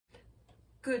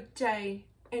Good day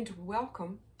and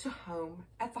welcome to Home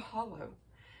at the Hollow.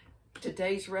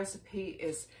 Today's recipe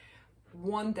is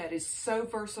one that is so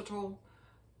versatile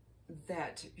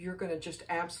that you're going to just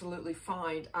absolutely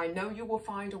find. I know you will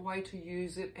find a way to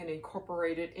use it and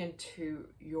incorporate it into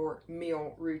your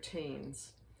meal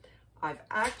routines. I've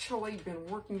actually been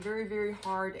working very, very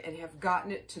hard and have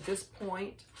gotten it to this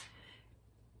point.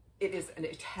 It is an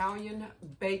Italian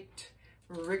baked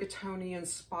rigatoni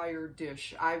inspired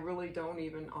dish. I really don't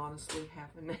even honestly have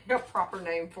a proper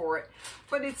name for it,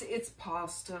 but it's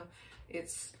pasta.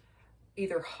 It's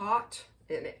either hot,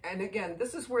 and again,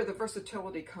 this is where the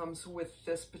versatility comes with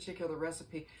this particular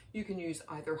recipe. You can use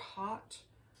either hot,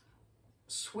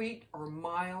 sweet, or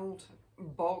mild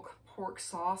bulk pork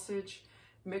sausage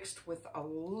mixed with a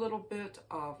little bit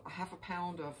of half a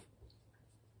pound of,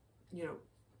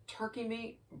 turkey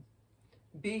meat,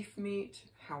 beef meat,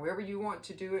 however you want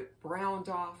to do it, browned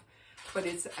off, but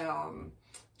it's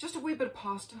just a wee bit of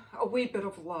pasta, a wee bit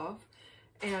of love.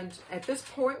 And at this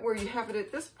point, where you have it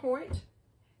at this point,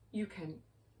 you can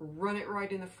run it right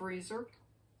in the freezer,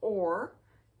 or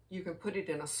you can put it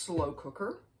in a slow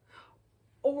cooker,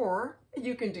 or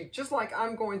you can do just like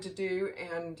I'm going to do,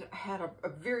 and had a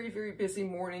very, very busy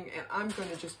morning, and I'm going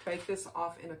to just bake this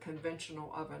off in a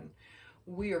conventional oven.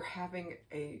 We are having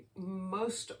a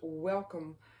most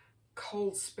welcome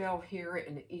cold spell here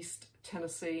in East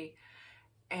Tennessee,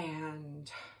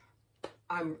 and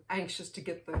I'm anxious to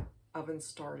get the oven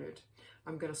started.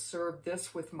 I'm going to serve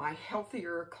this with my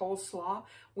healthier coleslaw,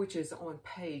 which is on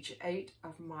page 8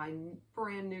 of my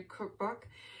brand new cookbook.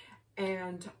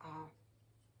 And,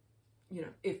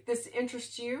 if this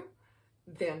interests you,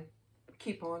 then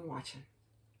keep on watching.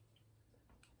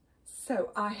 So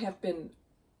I have been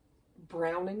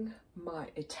browning my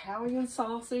Italian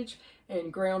sausage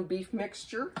and ground beef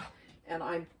mixture, and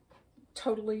I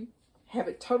have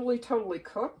it totally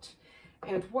cooked.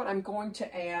 And what I'm going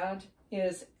to add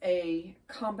is a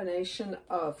combination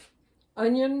of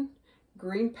onion,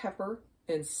 green pepper,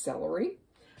 and celery.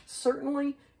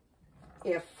 Certainly,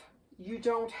 if you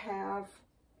don't have,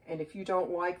 and if you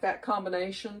don't like that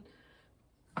combination,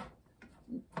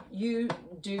 you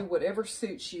do whatever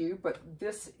suits you, but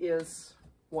this is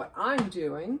what I'm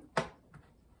doing.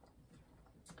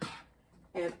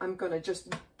 And I'm going to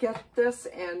just get this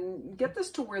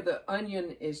to where the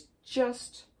onion is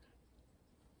just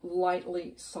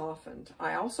lightly softened.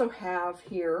 I also have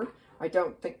here, I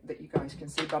don't think that you guys can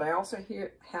see, but I also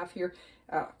have here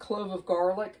a clove of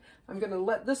garlic. I'm going to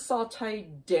let this saute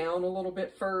down a little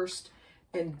bit first,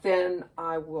 and then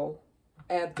I will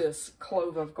add this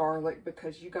clove of garlic,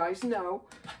 because you guys know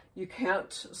you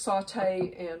can't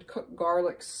saute and cook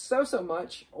garlic so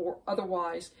much, or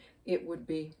otherwise it would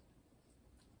be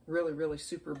really, really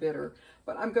super bitter.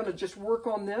 But I'm going to just work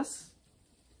on this,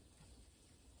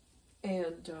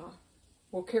 and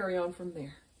we'll carry on from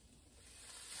there.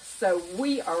 So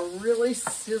we are really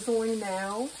sizzling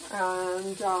now,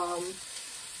 and I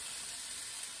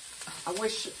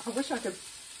wish I could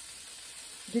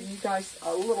give you guys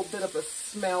a little bit of a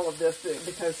smell of this,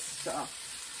 because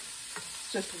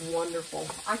it's just wonderful.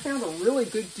 I found a really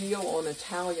good deal on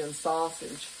Italian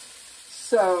sausage,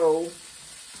 so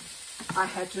I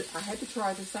had to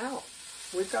try this out.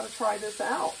 We've got to try this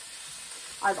out.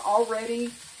 I've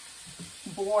already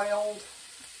boiled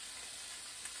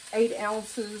 8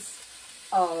 ounces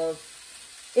of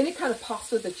any kind of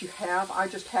pasta that you have. I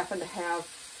just happen to have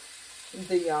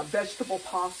the vegetable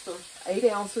pasta, 8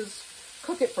 ounces.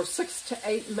 Cook it for 6 to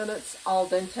 8 minutes al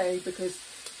dente, because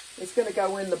it's going to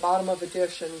go in the bottom of a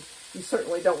dish, and you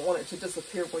certainly don't want it to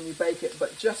disappear when you bake it,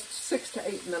 but just 6 to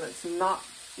 8 minutes, not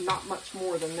much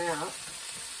more than that.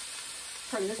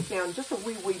 Turn this down just a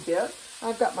wee bit.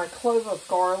 I've got my clove of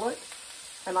garlic,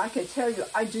 and I can tell you,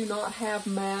 I do not have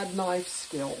mad knife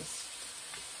skills.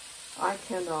 I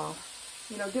can,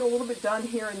 get a little bit done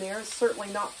here and there. It's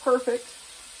certainly not perfect,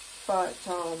 but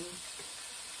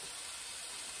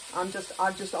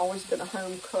I've just always been a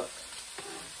home cook.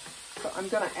 So I'm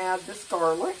going to add this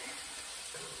garlic,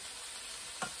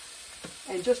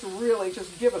 and just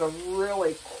give it a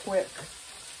really quick,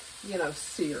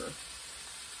 sear.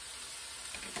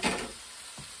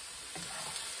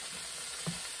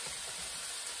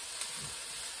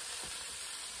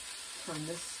 Turn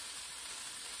this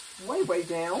way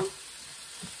down.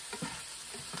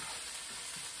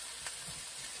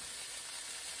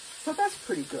 So that's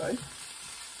pretty good.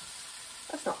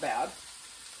 That's not bad.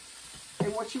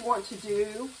 And what you want to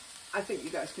do, I think you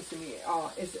guys can see me,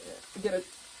 is get a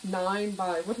 9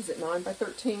 by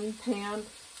 13 pan.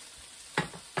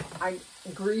 I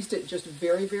greased it just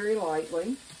very, very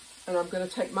lightly. And I'm going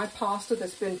to take my pasta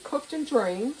that's been cooked and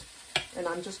drained, And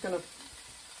I'm just going to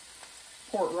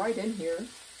pour it right in here.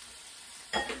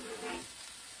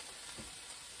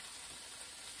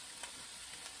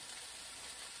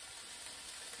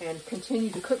 And continue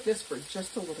to cook this for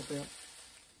just a little bit.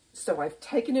 So I've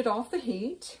taken it off the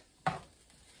heat.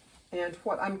 And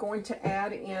what I'm going to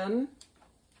add in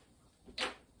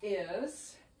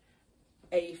is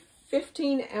a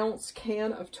 15-ounce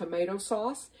can of tomato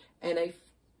sauce and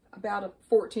about a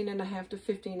 14.5 to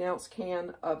 15-ounce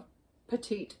can of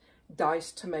petite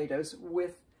diced tomatoes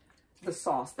with the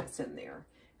sauce that's in there.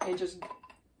 And just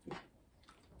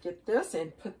get this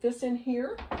and put this in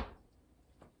here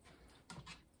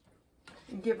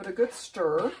and give it a good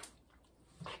stir.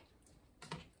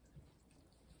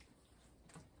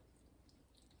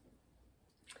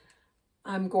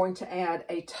 I'm going to add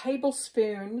a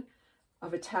tablespoon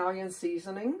of Italian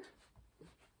seasoning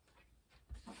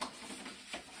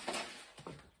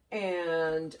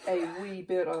and a wee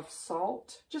bit of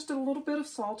salt, just a little bit of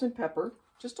salt and pepper,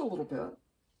 just a little bit.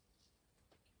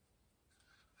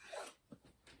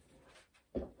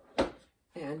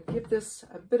 And give this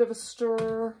a bit of a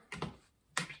stir.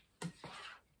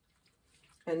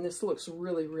 And this looks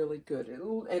really, really good.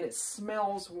 And it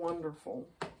smells wonderful.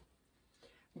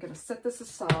 I'm going to set this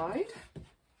aside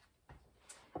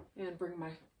and bring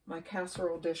my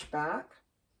casserole dish back.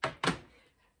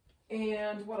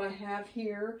 And what I have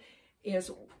here is,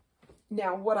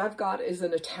 now what I've got is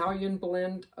an Italian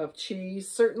blend of cheese.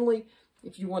 Certainly,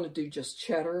 if you want to do just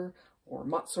cheddar or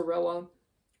mozzarella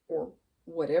or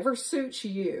whatever suits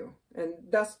you. And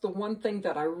that's the one thing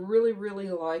that I really, really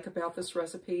like about this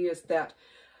recipe is that,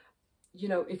 you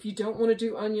know, if you don't want to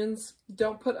do onions,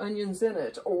 don't put onions in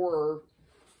it, or,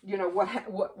 you know,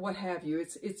 what have you.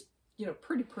 It's you know,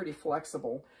 pretty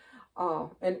flexible.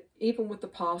 And even with the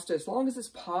pasta, as long as it's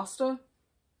pasta,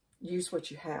 use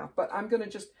what you have. But I'm going to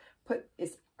just put,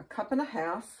 it's a 1.5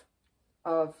 cups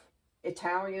of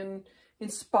Italian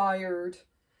inspired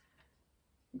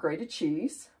grated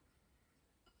cheese.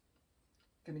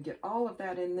 Going to get all of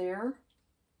that in there.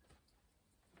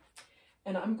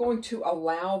 And I'm going to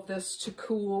allow this to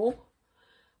cool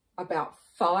about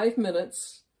 5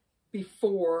 minutes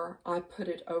before I put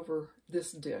it over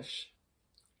this dish.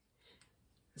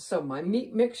 So my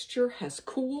meat mixture has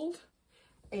cooled,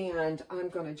 and I'm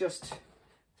going to just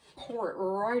pour it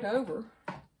right over.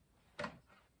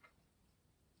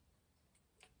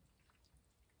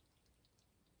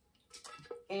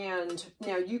 And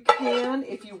now you can,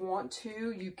 if you want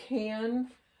to, you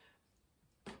can,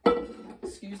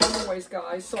 excuse the noise,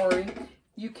 guys, sorry.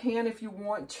 You can, if you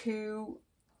want to,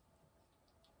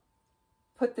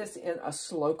 put this in a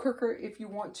slow cooker if you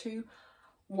want to.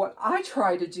 What I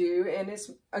try to do, and it's,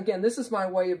 again, this is my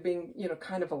way of being, you know,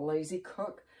 kind of a lazy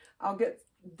cook. I'll get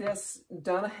this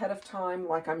done ahead of time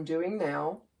like I'm doing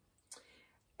now.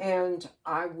 And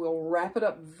I will wrap it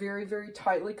up very, very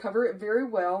tightly, cover it very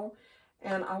well,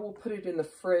 and I will put it in the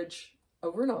fridge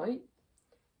overnight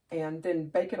and then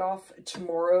bake it off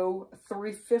tomorrow,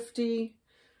 350,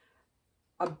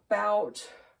 about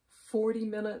 40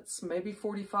 minutes, maybe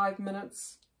 45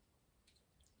 minutes.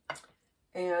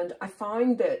 And I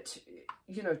find that,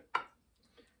 you know,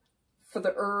 for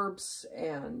the herbs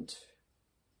and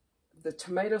the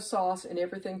tomato sauce and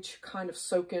everything to kind of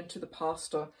soak into the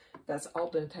pasta that's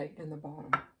al dente in the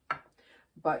bottom.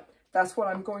 But that's what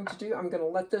I'm going to do. I'm going to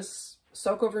let this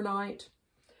soak overnight,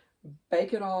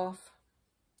 bake it off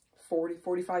 40,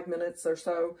 45 minutes or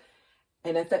so.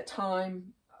 And at that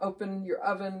time, open your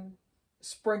oven,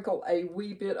 sprinkle a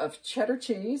wee bit of cheddar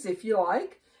cheese if you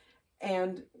like,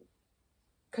 and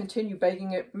continue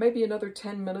baking it maybe another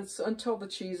 10 minutes until the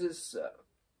cheese is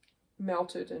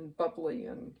melted and bubbly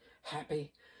and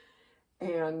happy.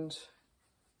 And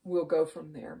we'll go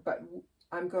from there. But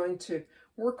I'm going to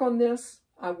work on this.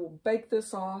 I will bake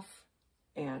this off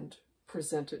and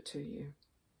present it to you.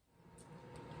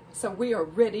 So we are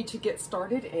ready to get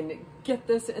started and get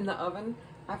this in the oven.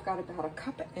 I've got about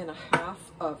 1.5 cups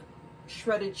of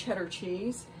shredded cheddar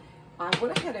cheese. I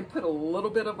went ahead and put a little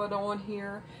bit of it on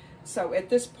here. So at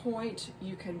this point,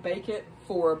 you can bake it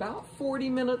for about 40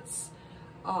 minutes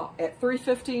at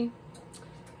 350,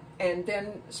 and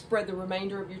then spread the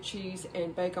remainder of your cheese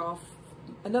and bake off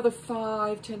another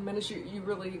 5-10 minutes. You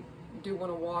really do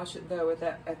want to wash it though at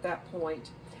that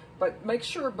point. But make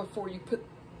sure before you put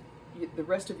the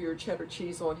rest of your cheddar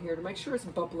cheese on here to make sure it's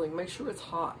bubbling, make sure it's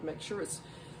hot, make sure it's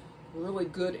really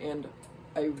good and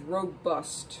a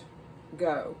robust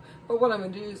go. But what I'm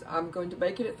going to do is I'm going to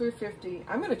bake it at 350.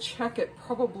 I'm going to check it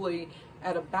probably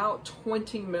at about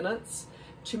 20 minutes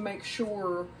to make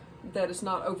sure that it's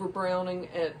not over browning,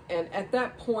 and at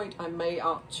that point I may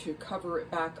opt to cover it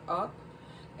back up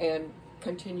and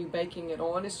continue baking it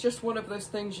on. It's just one of those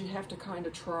things you have to kind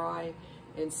of try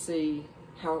and see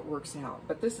how it works out.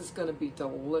 But this is going to be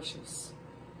delicious.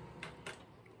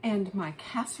 And my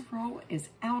casserole is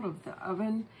out of the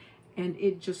oven, and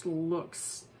it just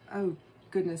looks, oh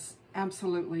goodness,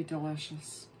 absolutely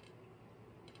delicious.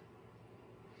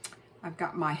 I've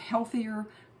got my healthier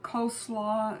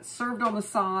coleslaw served on the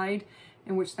side,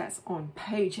 in which that's on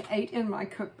page 8 in my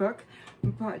cookbook.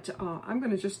 But I'm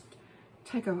going to just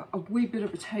take a wee bit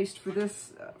of a taste for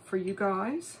this for you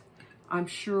guys. I'm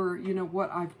sure, you know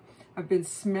what, I've been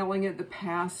smelling it the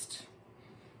past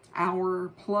hour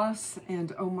plus,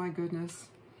 and oh my goodness,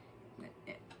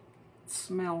 it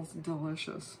smells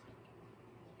delicious.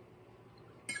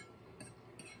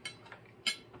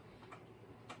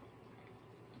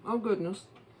 Oh goodness.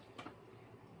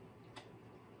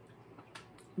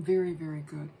 Very, very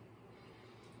good.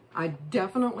 I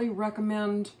definitely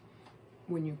recommend,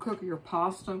 when you cook your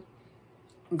pasta,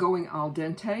 going al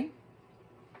dente,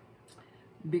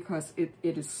 because it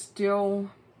is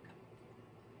still,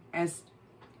 as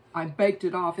I baked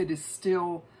it off, it is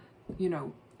still, you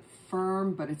know,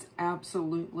 firm, but it's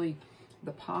absolutely,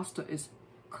 the pasta is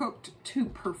cooked to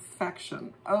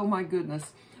perfection. Oh my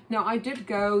goodness. Now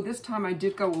this time I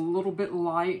did go a little bit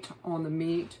light on the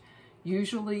meat.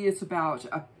 Usually it's about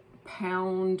a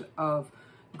pound of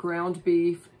ground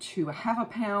beef to a half a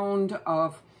pound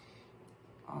of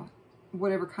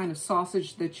whatever kind of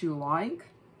sausage that you like.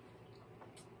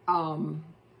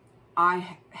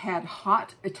 I had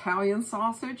hot Italian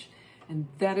sausage, and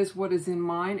that is what is in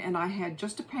mine, and I had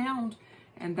just a pound,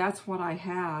 and that's what I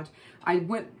had. I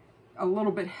went a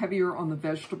little bit heavier on the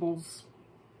vegetables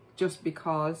just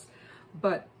because,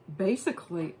 but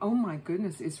basically, oh my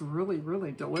goodness, it's really,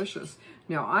 really delicious.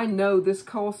 Now, I know this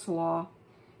coleslaw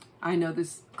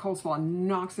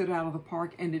knocks it out of the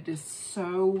park, and it is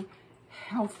so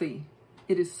healthy.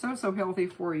 It is so, so healthy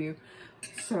for you.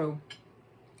 So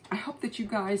I hope that you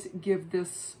guys give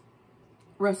this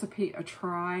recipe a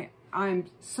try. I'm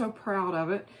so proud of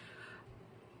it.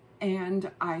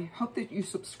 And I hope that you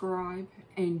subscribe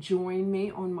and join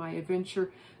me on my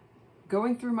adventure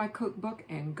going through my cookbook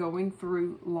and going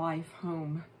through life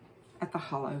home at the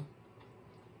Hollow.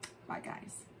 Bye,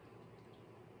 guys.